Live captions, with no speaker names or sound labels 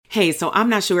Hey, so I'm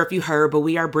not sure if you heard, but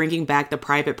we are bringing back the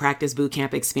private practice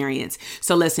bootcamp experience.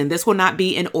 So listen, this will not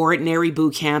be an ordinary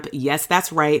bootcamp. Yes,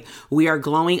 that's right. We are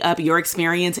glowing up your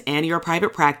experience and your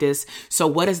private practice. So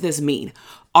what does this mean?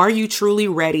 Are you truly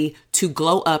ready to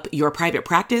glow up your private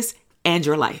practice and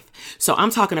your life? So I'm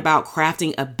talking about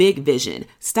crafting a big vision.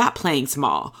 Stop playing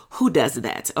small. Who does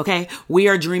that? Okay. We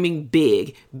are dreaming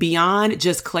big. Beyond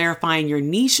just clarifying your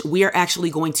niche, we are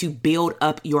actually going to build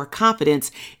up your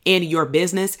confidence in your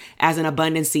business as an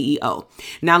abundant CEO.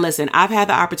 Now listen, I've had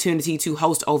the opportunity to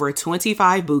host over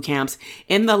 25 boot camps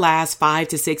in the last 5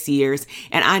 to 6 years,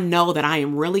 and I know that I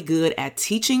am really good at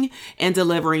teaching and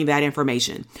delivering that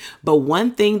information. But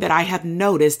one thing that I have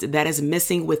noticed that is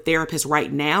missing with therapists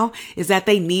right now is that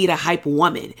they need a hype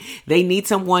woman. They need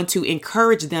someone to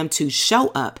encourage them to show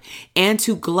up and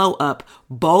to glow up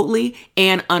boldly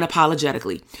and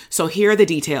unapologetically. So here are the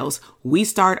details. We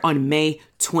start on May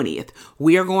 20th.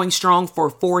 We are going strong for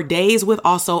 4 days with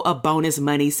also a bonus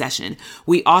money session.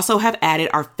 We also have added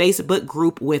our Facebook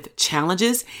group with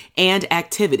challenges and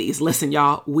activities. Listen,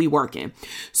 y'all, we working.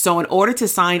 So in order to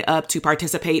sign up to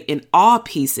participate in all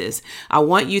pieces, I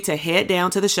want you to head down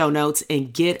to the show notes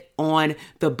and get on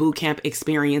the bootcamp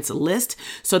experience list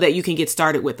so that you can get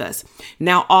started with us.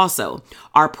 Now, also,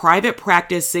 our private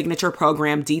practice signature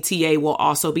program, DTA, will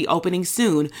also be opening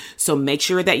soon. So make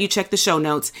sure that you check the show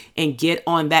notes and get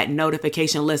on that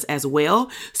notification list as well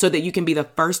so that you can be the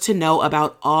first to know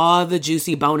about all the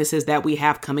juicy bonuses that we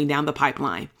have coming down the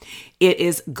pipeline. It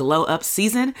is glow up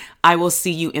season. I will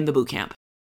see you in the bootcamp.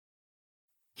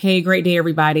 Hey, great day,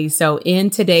 everybody. So in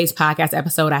today's podcast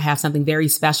episode, I have something very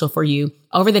special for you.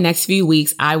 Over the next few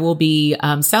weeks, I will be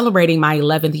celebrating my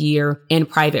 11th year in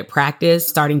private practice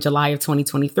starting July of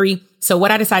 2023. So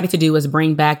what I decided to do is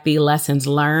bring back the lessons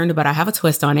learned, but I have a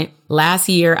twist on it. Last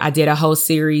year, I did a whole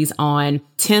series on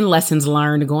 10 lessons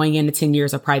learned going into 10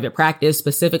 years of private practice,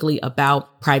 specifically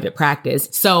about private practice.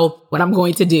 So what I'm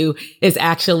going to do is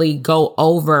actually go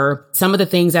over some of the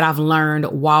things that I've learned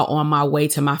while on my way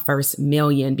to my first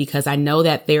million, because I know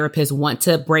that therapists want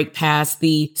to break past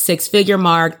the 6-figure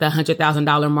mark, the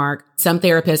 $100,000 mark. Some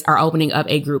therapists are opening up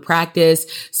a group practice.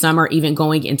 Some are even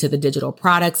going into the digital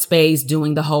product space,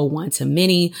 doing the whole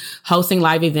one-to-many, hosting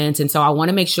live events. And so I want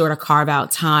to make sure to carve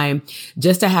out time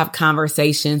just to have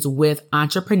conversations with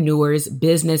entrepreneurs,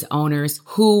 business owners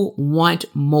who want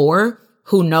more,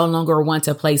 who no longer want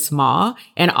to play small.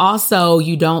 And also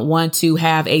you don't want to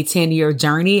have a 10-year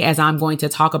journey, as I'm going to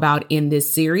talk about in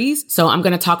this series. So I'm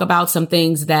going to talk about some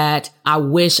things that I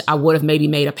wish I would have maybe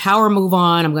made a power move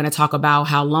on. I'm going to talk about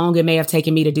how long it may have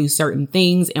taken me to do certain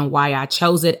things and why I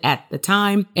chose it at the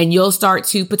time. And you'll start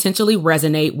to potentially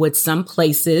resonate with some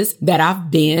places that I've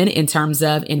been in terms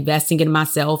of investing in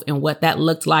myself and what that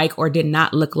looked like or did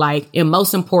not look like. And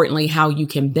most importantly, how you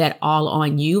can bet all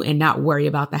on you and not worry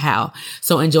about the how.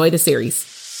 So enjoy the series.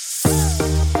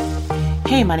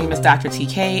 Hey, my name is Dr.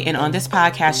 TK, and on this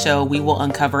podcast show, we will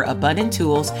uncover abundant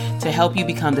tools to help you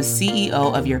become the CEO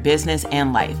of your business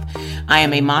and life. I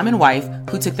am a mom and wife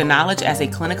who took the knowledge as a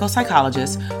clinical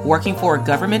psychologist, working for a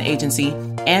government agency,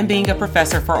 and being a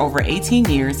professor for over 18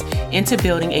 years into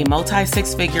building a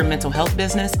multi-6-figure mental health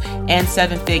business and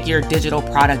 7-figure digital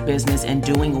product business and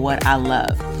doing what I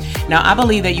love. Now, I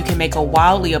believe that you can make a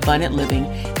wildly abundant living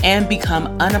and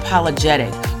become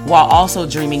unapologetic while also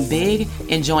dreaming big,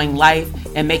 enjoying life,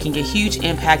 and making a huge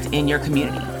impact in your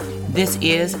community. This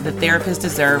is the Therapists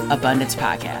Deserve Abundance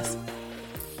podcast.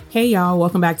 Hey, y'all.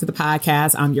 Welcome back to the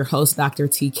podcast. I'm your host, Dr.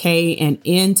 TK. And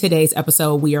in today's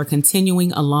episode, we are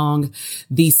continuing along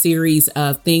the series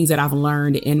of things that I've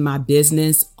learned in my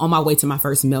business on my way to my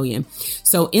first million.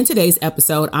 So in today's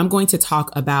episode, I'm going to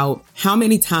talk about how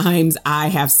many times I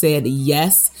have said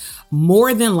yes,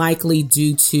 more than likely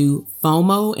due to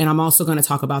FOMO. And I'm also going to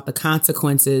talk about the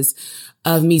consequences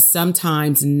of me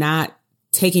sometimes not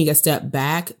taking a step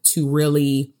back to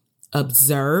really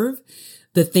observe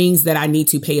the things that I need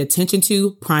to pay attention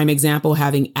to. Prime example,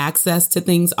 having access to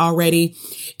things already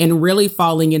and really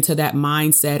falling into that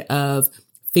mindset of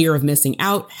fear of missing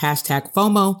out, hashtag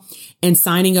FOMO, and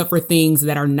signing up for things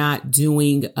that are not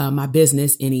doing my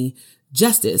business any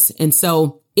justice. And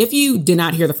so if you did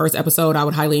not hear the first episode, I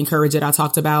would highly encourage it. I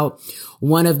talked about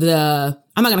one of the,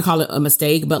 I'm not going to call it a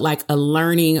mistake, but like a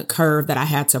learning curve that I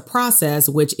had to process,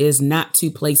 which is not to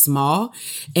play small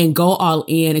and go all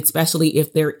in, especially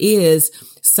if there is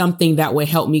something that would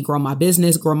help me grow my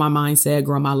business, grow my mindset,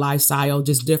 grow my lifestyle,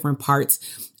 just different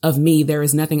parts of me. There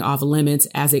is nothing off limits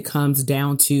as it comes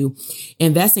down to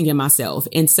investing in myself.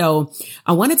 And so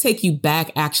I want to take you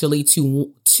back actually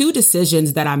to 2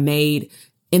 decisions that I made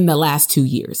in the last 2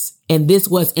 years. And this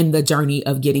was in the journey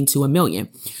of getting to a million.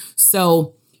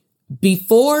 So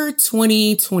Before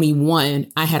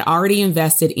 2021, I had already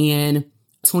invested in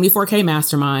 24K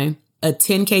Mastermind, a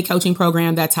 10K coaching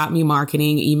program that taught me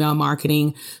marketing, email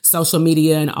marketing, social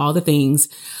media, and all the things.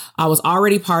 I was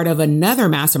already part of another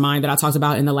mastermind that I talked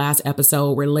about in the last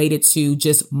episode related to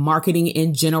just marketing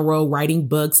in general, writing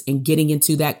books and getting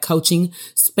into that coaching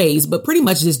space, but pretty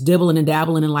much just dibbling and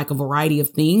dabbling in like a variety of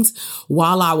things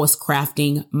while I was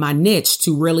crafting my niche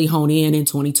to really hone in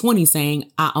 2020,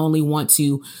 saying I only want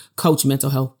to coach mental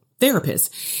health therapists.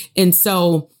 And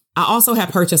so I also have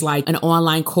purchased like an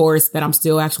online course that I'm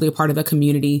still actually a part of the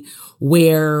community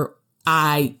where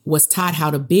I was taught how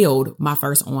to build my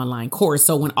first online course.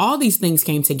 So when all these things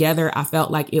came together, I felt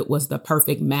like it was the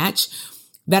perfect match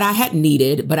that I had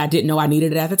needed, but I didn't know I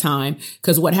needed it at the time.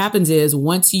 Because what happens is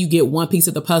once you get one piece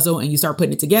of the puzzle and you start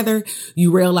putting it together,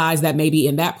 you realize that maybe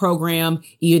in that program,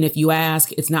 even if you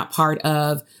ask, it's not part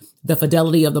of the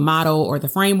fidelity of the model or the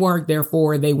framework.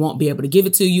 Therefore, they won't be able to give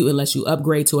it to you unless you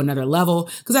upgrade to another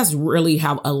level. Because that's really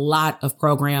how a lot of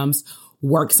programs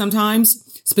work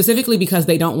sometimes, specifically because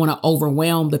they don't want to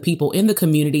overwhelm the people in the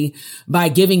community by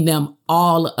giving them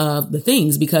all of the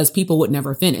things because people would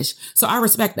never finish. So I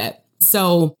respect that.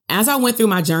 So as I went through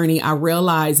my journey, I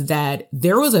realized that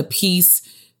there was a piece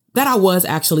that I was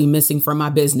actually missing from my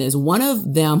business. One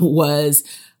of them was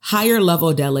higher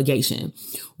level delegation.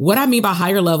 What I mean by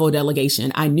higher level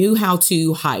delegation, I knew how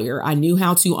to hire. I knew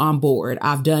how to onboard.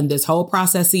 I've done this whole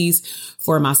processes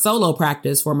for my solo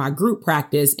practice, for my group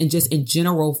practice, and just in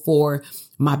general for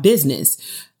my business.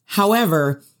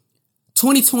 However,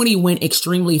 2020 went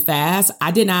extremely fast. I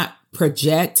did not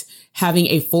project having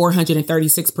a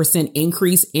 436%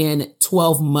 increase in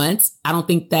 12 months. I don't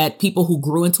think that people who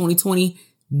grew in 2020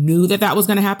 knew that that was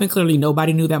going to happen. Clearly,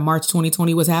 nobody knew that March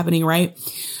 2020 was happening, right?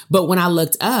 But when I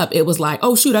looked up, it was like,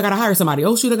 oh, shoot, I got to hire somebody.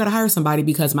 Oh, shoot, I got to hire somebody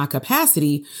because my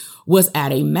capacity was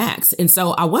at a max. And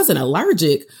so I wasn't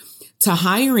allergic to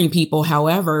hiring people.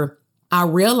 However, I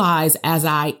realized as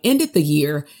I ended the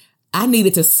year, I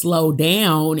needed to slow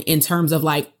down in terms of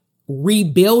like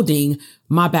rebuilding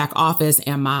my back office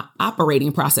and my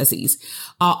operating processes.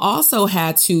 I also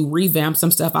had to revamp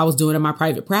some stuff I was doing in my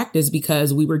private practice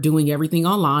because we were doing everything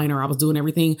online, or I was doing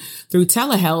everything through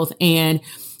telehealth. And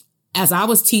as I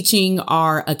was teaching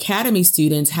our academy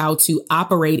students how to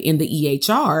operate in the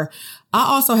EHR, I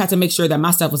also had to make sure that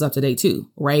my stuff was up to date too,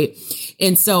 right?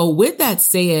 And so with that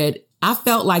said, I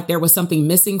felt like there was something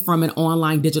missing from an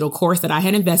online digital course that I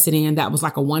had invested in that was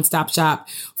like a one-stop shop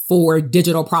for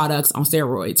digital products on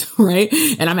steroids, right?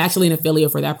 And I'm actually an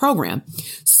affiliate for that program.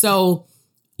 So,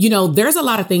 you know, there's a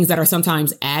lot of things that are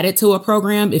sometimes added to a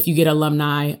program if you get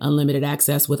alumni unlimited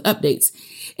access with updates.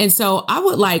 And so I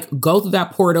would like go through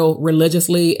that portal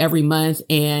religiously every month.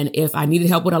 And if I needed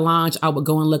help with a launch, I would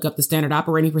go and look up the standard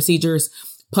operating procedures,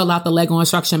 pull out the Lego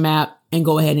instruction map and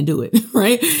go ahead and do it,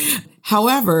 right?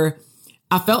 However,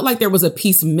 I felt like there was a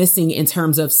piece missing in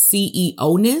terms of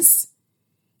CEO-ness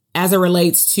as it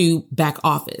relates to back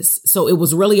office. So it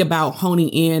was really about honing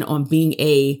in on being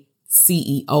a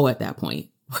CEO at that point,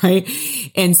 right?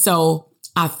 And so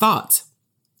I thought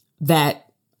that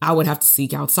I would have to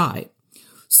seek outside.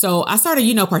 So I started,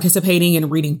 participating in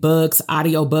reading books,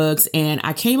 audio books, and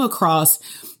I came across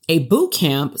a boot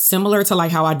camp similar to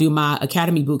like how I do my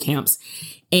academy boot camps.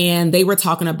 And they were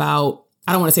talking about,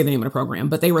 I don't want to say the name of the program,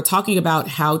 but they were talking about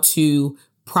how to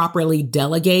properly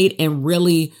delegate and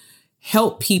really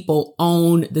help people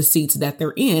own the seats that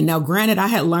they're in. Now, granted, I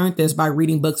had learned this by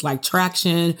reading books like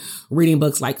Traction, reading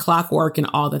books like Clockwork and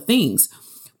all the things.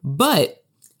 But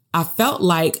I felt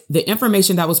like the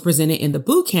information that was presented in the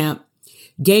boot camp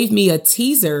gave me a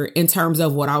teaser in terms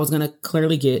of what I was going to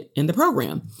clearly get in the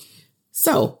program.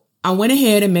 So I went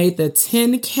ahead and made the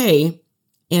 10K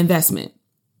investment.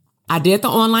 I did the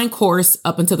online course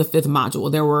up until the 5th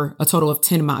module. There were a total of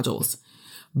 10 modules.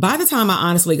 By the time I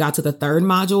honestly got to the 3rd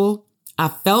module, I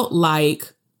felt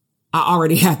like I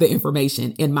already had the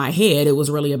information in my head. It was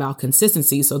really about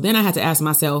consistency. So then I had to ask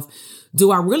myself,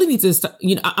 do I really need to,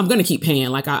 I'm going to keep paying.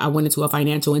 Like I went into a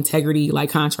financial integrity like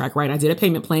contract, right? I did a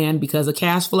payment plan because of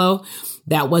cash flow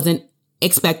that wasn't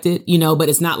expected, but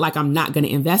it's not like I'm not going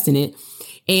to invest in it.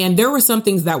 And there were some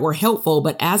things that were helpful,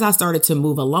 but as I started to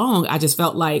move along, I just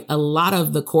felt like a lot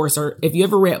of the course, or if you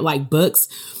ever read like books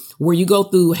where you go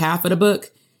through half of the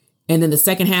book and then the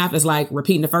second half is like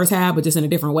repeating the first half, but just in a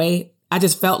different way. I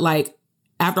just felt like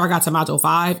after I got to module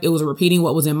 5, it was repeating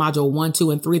what was in module 1, 2,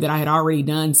 and 3 that I had already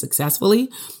done successfully.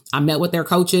 I met with their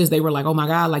coaches. They were like, oh my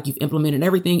God, like you've implemented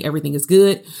everything. Everything is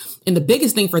good. And the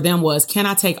biggest thing for them was, can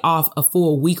I take off a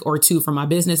full week or 2 from my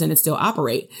business and it still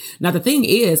operate? Now, the thing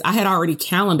is, I had already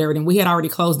calendared and we had already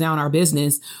closed down our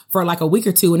business for like a week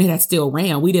or 2 and it had still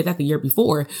ran. We did that the year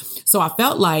before. So I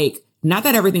felt like not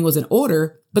that everything was in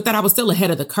order, but that I was still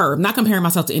ahead of the curve, not comparing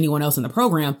myself to anyone else in the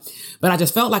program. But I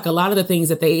just felt like a lot of the things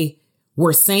that they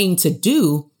were saying to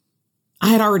do, I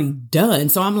had already done.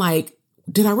 So I'm like,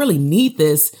 did I really need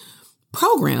this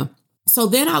program? So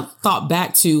then I thought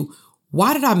back to,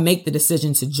 why did I make the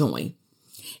decision to join?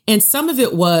 And some of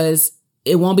it was,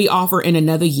 it won't be offered in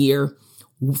another year.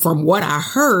 From what I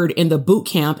heard in the boot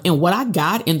camp and what I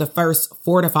got in the first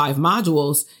 4 to 5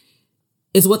 modules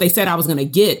is what they said I was going to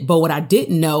get. But what I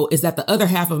didn't know is that the other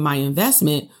half of my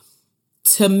investment,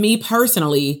 to me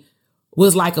personally,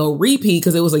 was like a repeat,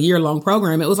 because it was a year-long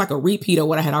program. It was like a repeat of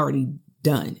what I had already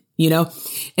done, you know?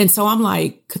 And so I'm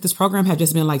like, could this program have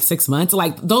just been like 6 months?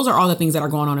 Like, those are all the things that are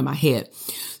going on in my head.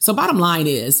 So bottom line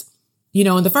is, you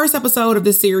know, in the first episode of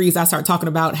this series, I start talking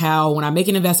about how when I make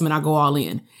an investment, I go all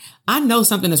in. I know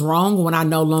something is wrong when I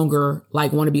no longer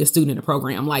like want to be a student in the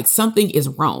program. Like, something is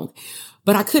wrong,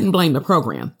 but I couldn't blame the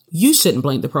program. You shouldn't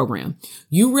blame the program.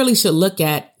 You really should look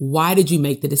at, why did you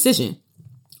make the decision?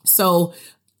 So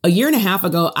a year and a half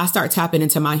ago, I started tapping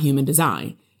into my human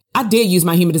design. I did use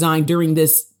my human design during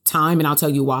this time, and I'll tell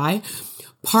you why.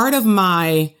 Part of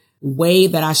my way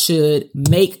that I should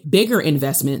make bigger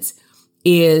investments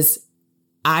is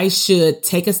I should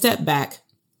take a step back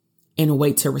and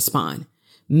wait to respond.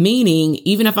 Meaning,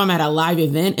 even if I'm at a live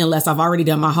event, unless I've already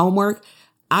done my homework,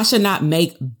 I should not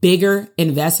make bigger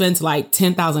investments like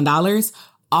 $10,000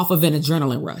 off of an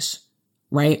adrenaline rush,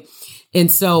 right? And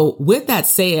so with that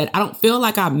said, I don't feel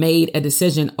like I made a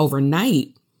decision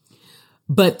overnight,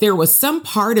 but there was some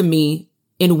part of me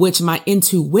in which my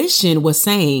intuition was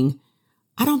saying,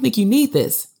 I don't think you need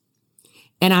this.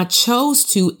 And I chose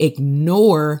to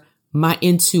ignore my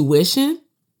intuition,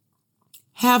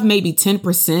 have maybe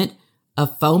 10%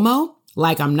 of FOMO,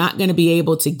 like I'm not going to be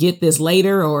able to get this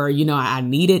later, or, you know, I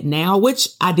need it now, which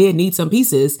I did need some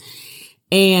pieces.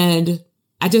 And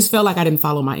I just felt like I didn't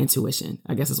follow my intuition,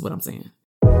 I guess is what I'm saying.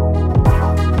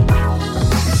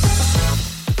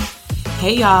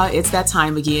 Hey y'all, it's that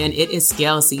time again. It is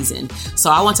scale season.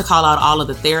 So I want to call out all of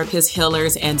the therapists,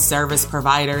 healers, and service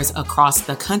providers across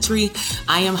the country.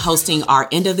 I am hosting our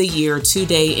end of the year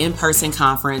 2-day in-person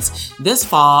conference this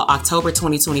fall, October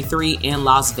 2023 in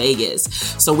Las Vegas.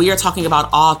 So we are talking about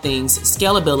all things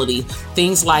scalability,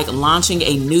 things like launching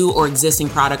a new or existing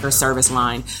product or service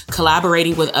line,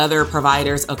 collaborating with other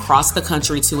providers across the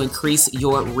country to increase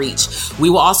your reach. We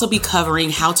will also be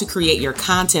covering how to create your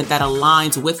content that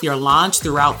aligns with your launch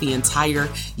throughout the entire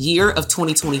year of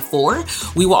 2024.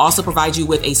 We will also provide you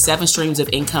with a 7 streams of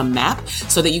income map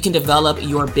so that you can develop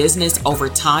your business over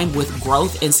time with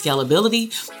growth and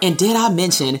scalability. And did I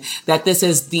mention that this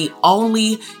is the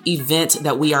only event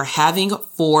that we are having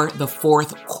for the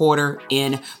 4th quarter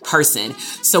in person?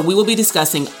 So we will be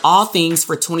discussing all things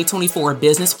for 2024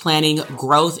 business planning,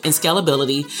 growth and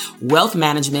scalability, wealth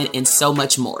management, and so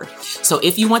much more. So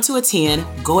if you want to attend,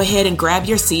 go ahead and grab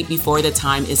your seat before the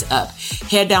time is up.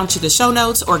 Head down to the show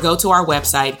notes or go to our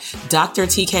website,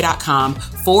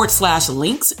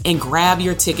 drtk.com/links, and grab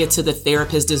your ticket to the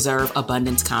Therapists Deserve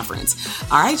Abundance Conference.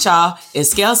 All right, y'all,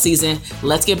 it's scale season.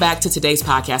 Let's get back to today's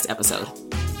podcast episode.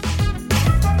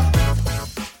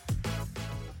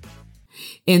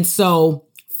 And so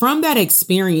from that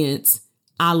experience,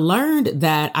 I learned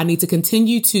that I need to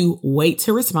continue to wait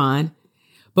to respond.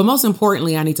 But most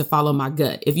importantly, I need to follow my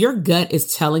gut. If your gut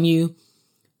is telling you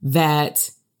that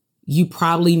you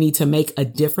probably need to make a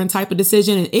different type of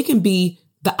decision, and it can be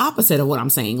the opposite of what I'm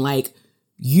saying. Like,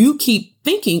 you keep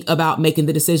thinking about making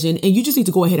the decision and you just need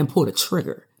to go ahead and pull the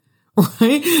trigger,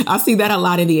 right? I see that a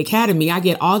lot in the academy. I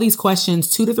get all these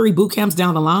questions 2 to 3 boot camps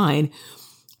down the line,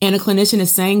 and a clinician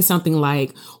is saying something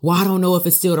like, well, I don't know if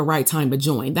it's still the right time to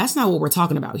join. That's not what we're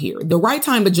talking about here. The right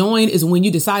time to join is when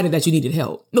you decided that you needed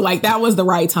help. Like, that was the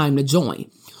right time to join.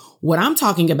 What I'm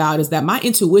talking about is that my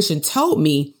intuition told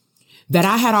me that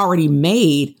I had already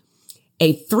made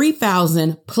a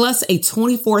 $3,000 plus a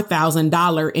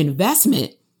 $24,000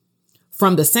 investment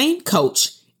from the same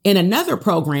coach in another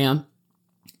program.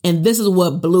 And this is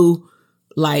what blew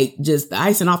like just the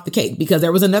icing off the cake, because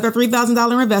there was another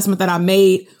 $3,000 investment that I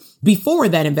made before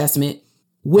that investment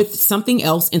with something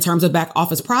else in terms of back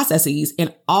office processes.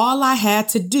 And all I had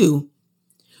to do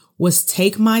was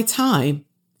take my time,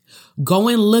 go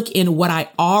and look in what I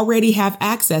already have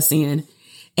access in,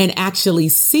 and actually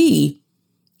see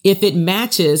if it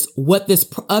matches what this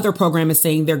other program is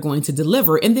saying they're going to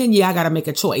deliver. And then, I got to make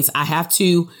a choice. I have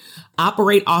to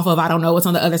operate off of, I don't know what's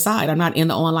on the other side. I'm not in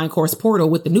the online course portal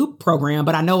with the new program,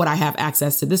 but I know what I have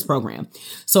access to this program.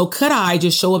 So could I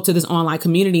just show up to this online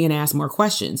community and ask more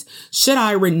questions? Should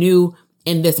I renew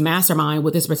in this mastermind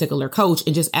with this particular coach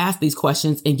and just ask these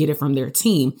questions and get it from their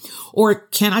team? Or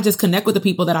can I just connect with the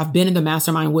people that I've been in the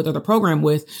mastermind with or the program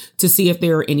with to see if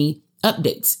there are any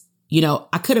updates?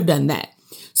 I could have done that.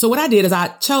 So what I did is I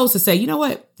chose to say, you know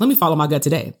what? Let me follow my gut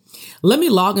today. Let me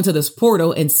log into this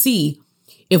portal and see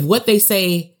if what they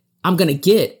say I'm going to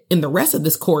get in the rest of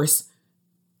this course,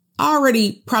 I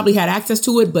already probably had access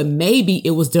to it, but maybe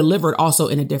it was delivered also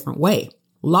in a different way.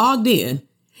 Logged in.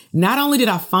 Not only did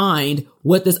I find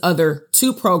what this other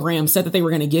two programs said that they were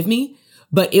going to give me,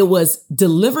 but it was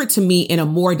delivered to me in a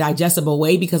more digestible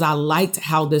way because I liked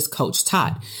how this coach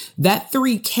taught. That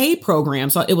 3K program,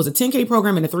 so it was a 10K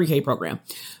program and a 3K program.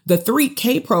 The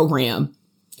 3K program,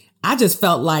 I just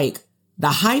felt like the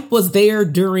hype was there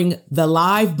during the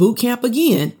live boot camp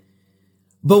again.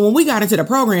 But when we got into the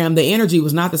program, the energy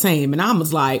was not the same. And I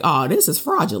was like, oh, this is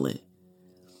fraudulent.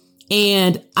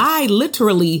 And I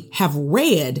literally have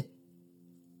read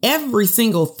every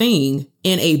single thing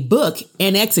in a book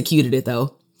and executed it,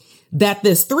 though, that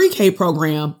this 3K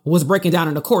program was breaking down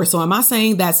in a course. So am I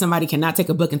saying that somebody cannot take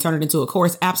a book and turn it into a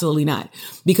course? Absolutely not.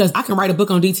 Because I can write a book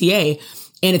on DTA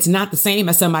and it's not the same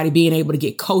as somebody being able to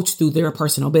get coached through their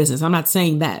personal business. I'm not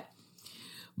saying that.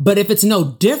 But if it's no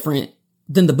different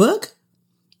than the book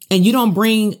and you don't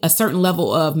bring a certain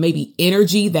level of maybe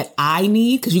energy that I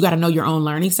need, because you got to know your own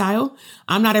learning style.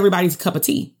 I'm not everybody's cup of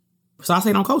tea. So I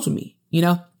say, don't coach with me. You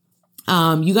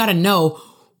got to know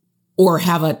or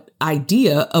have an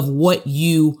idea of what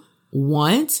you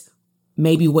want,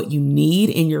 maybe what you need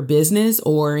in your business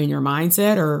or in your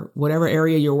mindset or whatever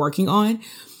area you're working on.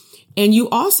 And you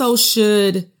also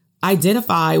should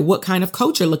identify what kind of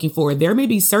coach you're looking for. There may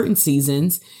be certain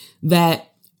seasons that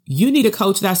you need a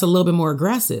coach that's a little bit more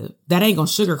aggressive. That ain't going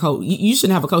to sugarcoat. You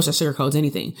shouldn't have a coach that sugarcoats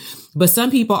anything. But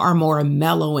some people are more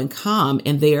mellow and calm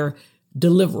in their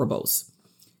deliverables.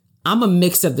 I'm a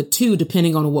mix of the two,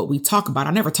 depending on what we talk about.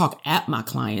 I never talk at my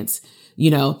clients,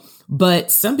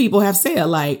 but some people have said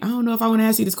like, I don't know if I want to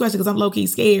ask you this question because I'm low key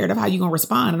scared of how you're going to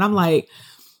respond. And I'm like,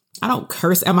 I don't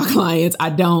curse at my clients. I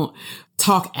don't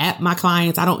talk at my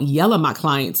clients. I don't yell at my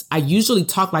clients. I usually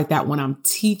talk like that when I'm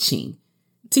teaching,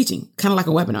 kind of like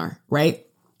a webinar, right?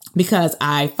 Because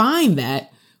I find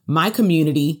that my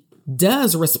community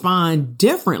does respond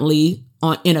differently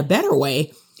in a better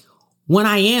way when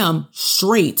I am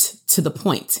straight to the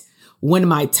point, when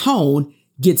my tone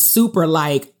gets super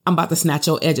like, I'm about to snatch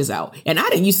your edges out. And I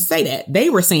didn't used to say that. They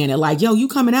were saying it like, yo, you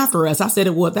coming after us. I said,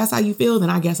 well, if that's how you feel, then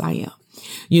I guess I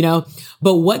am,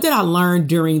 But what did I learn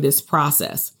during this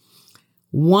process?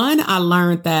 One, I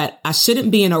learned that I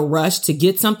shouldn't be in a rush to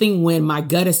get something when my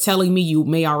gut is telling me you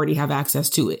may already have access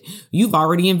to it. You've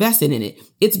already invested in it.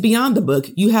 It's beyond the book.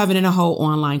 You have it in a whole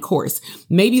online course.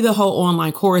 Maybe the whole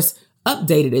online course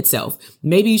updated itself.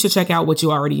 Maybe you should check out what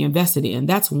you already invested in.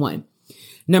 That's one.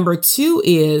 Number two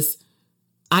is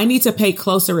I need to pay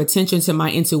closer attention to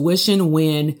my intuition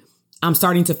when I'm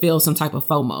starting to feel some type of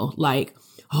FOMO. Like,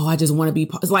 oh, I just want to be,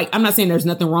 it's like, I'm not saying there's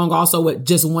nothing wrong also with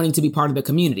just wanting to be part of the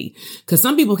community, because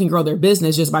some people can grow their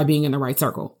business just by being in the right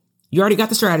circle. You already got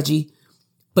the strategy,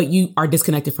 but you are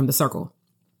disconnected from the circle.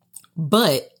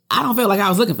 But I don't feel like I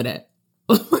was looking for that.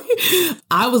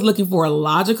 I was looking for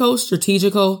logical,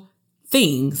 strategical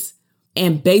things.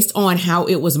 And based on how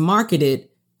it was marketed,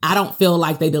 I don't feel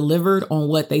like they delivered on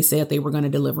what they said they were going to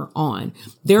deliver on.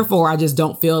 Therefore, I just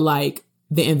don't feel like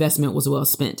the investment was well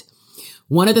spent.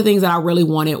 One of the things that I really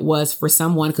wanted was for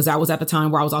someone, because I was at the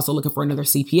time where I was also looking for another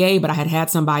CPA, but I had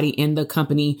somebody in the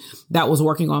company that was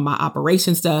working on my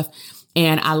operation stuff.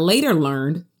 And I later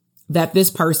learned that this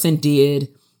person did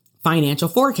financial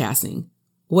forecasting.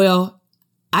 Well,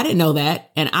 I didn't know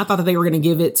that. And I thought that they were going to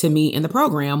give it to me in the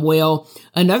program. Well,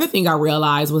 another thing I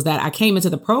realized was that I came into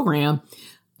the program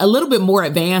a little bit more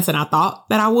advanced than I thought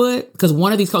that I would, because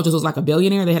one of these coaches was like a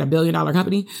billionaire. They had $1 billion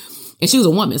company and she was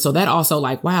a woman. So that also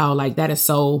like, wow, like that is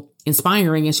so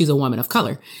inspiring. And she's a woman of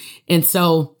color. And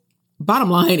so bottom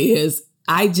line is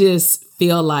I just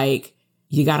feel like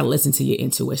you got to listen to your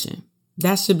intuition.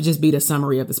 That should just be the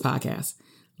summary of this podcast.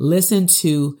 Listen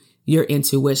to your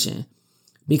intuition.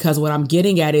 Because what I'm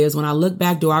getting at is when I look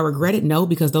back, do I regret it? No,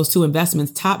 because those two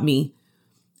investments taught me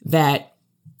that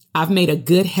I've made a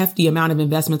good hefty amount of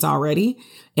investments already.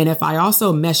 And if I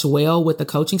also mesh well with the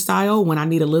coaching style, when I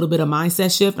need a little bit of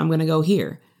mindset shift, I'm going to go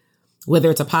here. Whether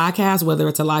it's a podcast, whether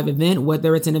it's a live event,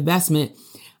 whether it's an investment,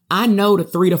 I know the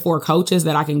 3 to 4 coaches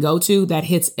that I can go to that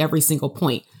hits every single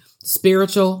point.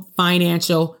 Spiritual,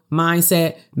 financial,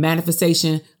 mindset,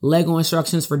 manifestation, Lego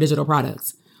instructions for digital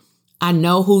products. I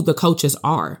know who the coaches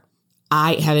are.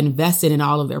 I have invested in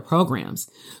all of their programs.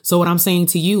 So what I'm saying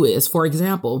to you is, for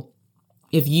example,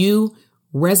 if you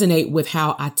resonate with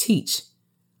how I teach,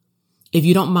 if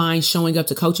you don't mind showing up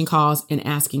to coaching calls and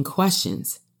asking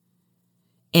questions,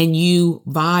 and you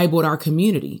vibe with our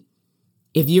community,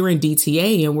 if you're in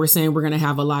DTA and we're saying we're going to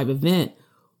have a live event,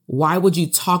 why would you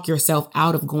talk yourself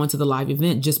out of going to the live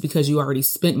event just because you already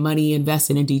spent money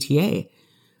invested in DTA?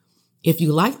 If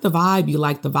you like the vibe, you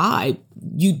like the vibe.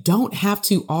 You don't have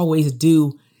to always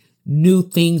do new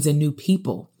things and new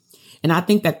people. And I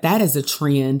think that that is a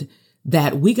trend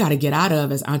that we got to get out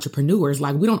of as entrepreneurs.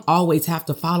 Like, we don't always have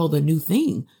to follow the new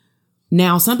thing.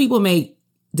 Now, some people may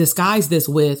disguise this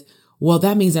with, well,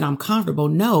 that means that I'm comfortable.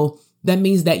 No, that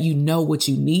means that you know what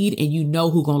you need and you know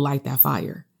who's going to light that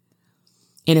fire.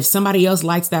 And if somebody else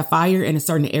lights that fire in a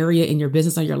certain area in your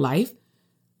business or your life,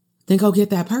 then go get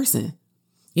that person.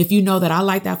 If you know that I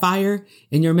light that fire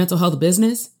in your mental health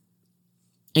business,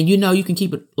 and you know you can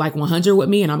keep it like 100 with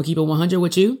me and I'm going to keep it 100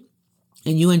 with you,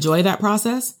 and you enjoy that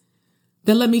process,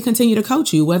 then let me continue to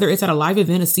coach you, whether it's at a live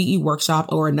event, a CE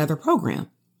workshop, or another program.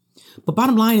 But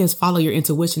bottom line is, follow your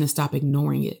intuition and stop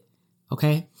ignoring it.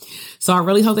 Okay. So I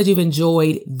really hope that you've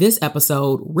enjoyed this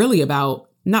episode, really about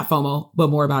not FOMO, but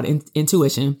more about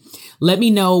intuition. Let me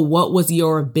know, what was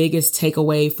your biggest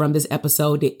takeaway from this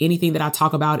episode? Did anything that I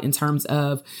talk about in terms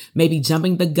of maybe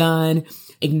jumping the gun,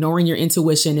 ignoring your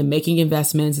intuition and making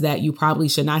investments that you probably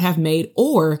should not have made?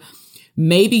 Or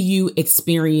maybe you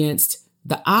experienced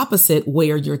the opposite,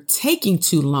 where you're taking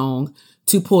too long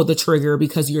to pull the trigger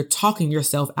because you're talking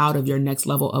yourself out of your next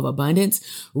level of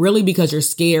abundance, really because you're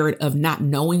scared of not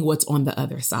knowing what's on the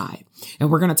other side.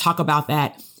 And we're going to talk about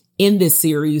that in this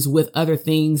series with other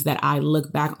things that I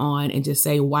look back on and just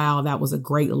say, wow, that was a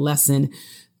great lesson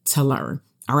to learn.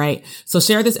 All right. So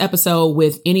share this episode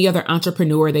with any other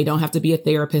entrepreneur. They don't have to be a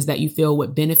therapist that you feel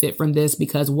would benefit from this,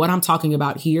 because what I'm talking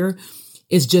about here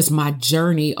is just my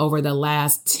journey over the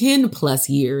last 10 plus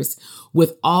years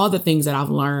with all the things that I've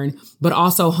learned, but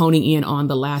also honing in on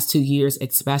the last 2 years,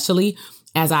 especially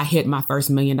as I hit my first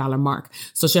 $1 million mark.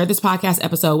 So share this podcast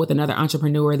episode with another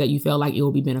entrepreneur that you feel like it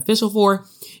will be beneficial for.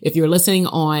 If you're listening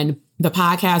on the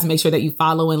podcast, make sure that you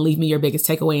follow and leave me your biggest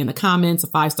takeaway in the comments, a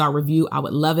 5-star review. I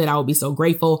would love it. I would be so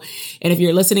grateful. And if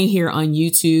you're listening here on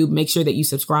YouTube, make sure that you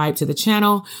subscribe to the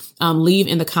channel. Leave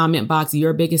in the comment box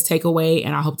your biggest takeaway,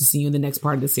 and I hope to see you in the next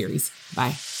part of the series.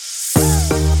 Bye.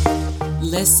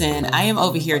 Listen, I am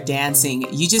over here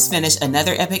dancing. You just finished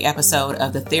another epic episode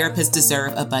of the Therapists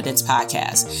Deserve Abundance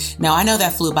podcast. Now, I know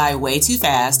that flew by way too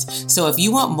fast. So if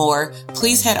you want more,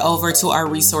 please head over to our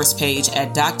resource page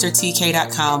at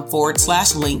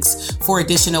drtk.com/links for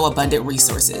additional abundant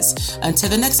resources. Until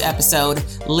the next episode,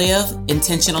 live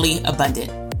intentionally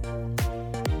abundant.